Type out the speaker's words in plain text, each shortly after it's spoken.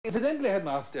Incidentally,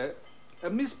 Headmaster,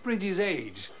 Miss Bridges'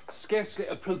 age scarcely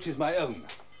approaches my own.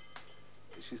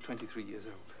 She's 23 years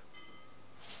old.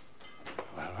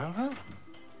 Well, well, well.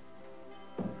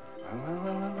 Well, well, well,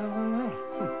 well, well, well,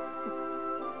 well.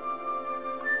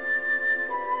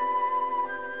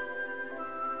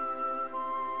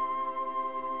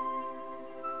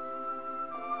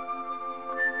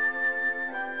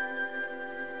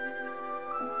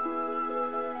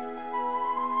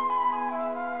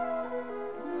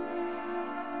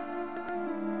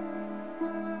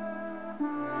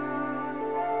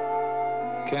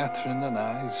 Catherine and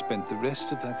I spent the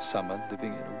rest of that summer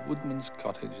living in a woodman's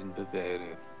cottage in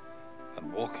Bavaria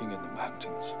and walking in the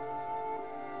mountains.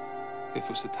 It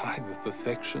was a time of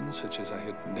perfection such as I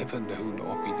had never known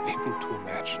or been able to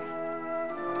imagine.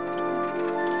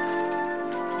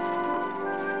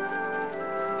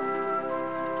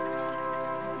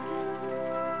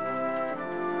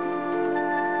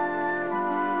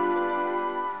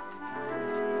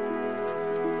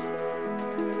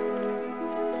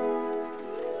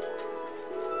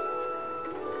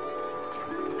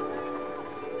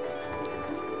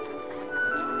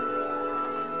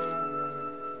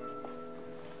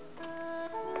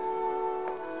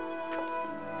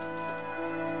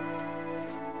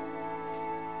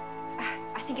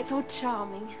 It's all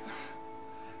charming.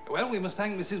 Well, we must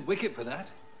thank Mrs. Wickett for that.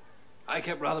 I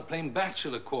kept rather plain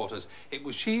bachelor quarters. It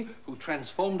was she who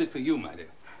transformed it for you, my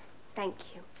dear.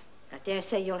 Thank you. I dare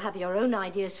say you'll have your own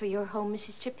ideas for your home,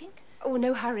 Mrs. Chipping. Oh,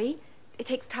 no hurry. It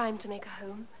takes time to make a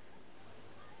home.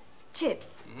 Chips,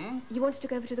 you wanted to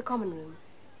go over to the common room.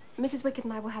 Mrs. Wickett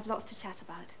and I will have lots to chat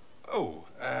about. Oh,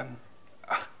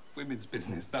 women's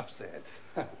business, enough said.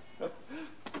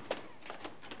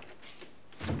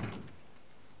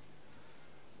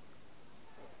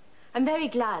 I'm very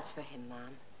glad for him,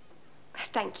 ma'am.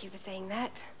 Thank you for saying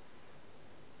that.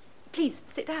 Please,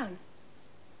 sit down.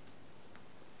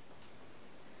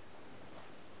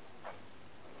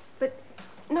 But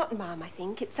not ma'am, I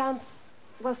think. It sounds,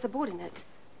 well, subordinate.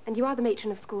 And you are the matron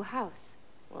of school house.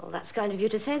 Well, that's kind of you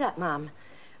to say that, ma'am.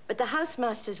 But the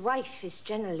housemaster's wife is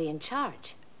generally in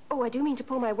charge. Oh, I do mean to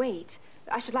pull my weight.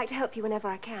 I should like to help you whenever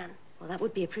I can. Well, that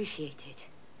would be appreciated.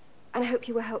 And I hope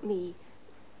you will help me.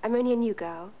 I'm only a new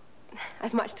girl.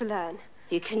 I've much to learn.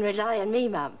 You can rely on me,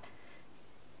 ma'am.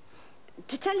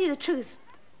 To tell you the truth,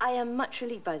 I am much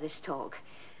relieved by this talk.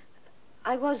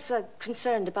 I was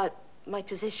concerned about my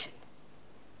position.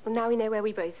 Well, now we know where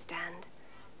we both stand.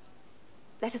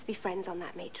 Let us be friends on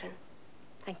that, matron.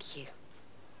 Thank you.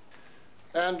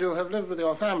 And you have lived with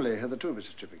your family hitherto,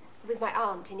 Mrs. Chipping? With my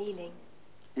aunt in Ealing.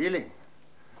 Ealing?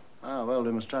 Ah, well,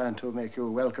 we must try to make you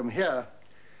welcome here.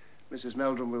 Mrs.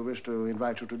 Meldrum will wish to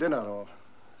invite you to dinner or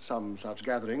some such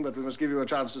gathering, but we must give you a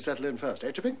chance to settle in first,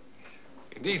 eh, Chipping?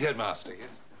 Indeed, Headmaster,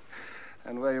 yes.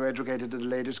 And were you educated at a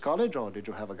ladies' college, or did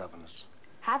you have a governess?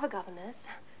 Have a governess?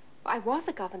 I was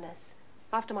a governess,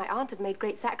 after my aunt had made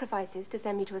great sacrifices to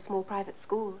send me to a small private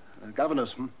school. A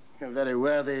governess, A very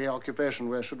worthy occupation.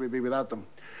 Where should we be without them?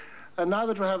 And now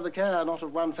that you have the care not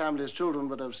of one family's children,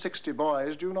 but of 60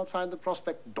 boys, do you not find the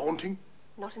prospect daunting?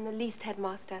 Not in the least,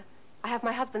 Headmaster. I have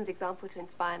my husband's example to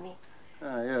inspire me.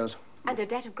 Ah, yes. And a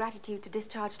debt of gratitude to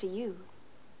discharge to you.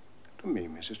 To me,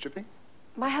 Mrs. Chipping?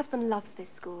 My husband loves this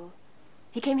school.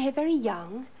 He came here very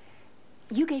young.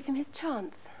 You gave him his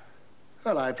chance.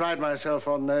 Well, I pride myself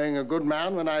on knowing a good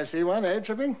man when I see one, eh,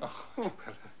 Chipping? Oh, well,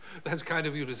 that's kind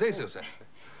of you to say so, sir.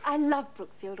 I love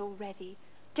Brookfield already,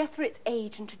 just for its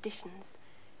age and traditions.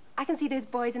 I can see those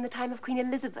boys in the time of Queen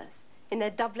Elizabeth, in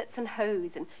their doublets and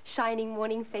hose and shining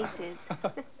morning faces.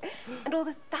 And all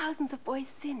the thousands of boys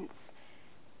since.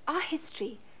 Our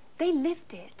history, they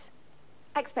lived it.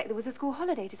 I expect there was a school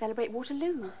holiday to celebrate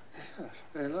Waterloo. Yes,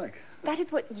 very like. That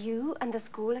is what you and the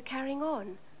school are carrying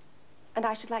on. And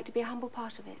I should like to be a humble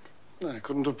part of it. I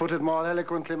couldn't have put it more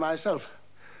eloquently myself.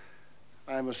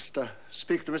 I must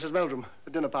speak to Mrs. Meldrum, a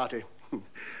dinner party.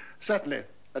 Certainly,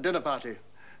 a dinner party.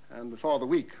 And before the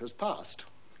week has passed.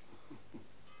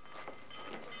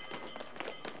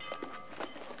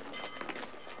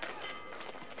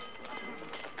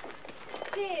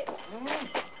 Cheers.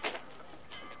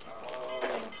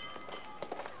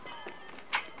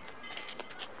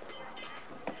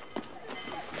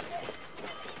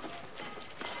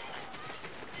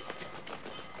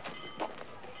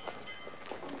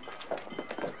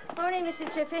 Morning,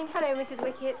 Mrs. Chipping. Hello, Mrs.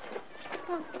 Wickett.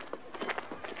 Oh,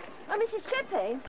 Mrs. Chipping?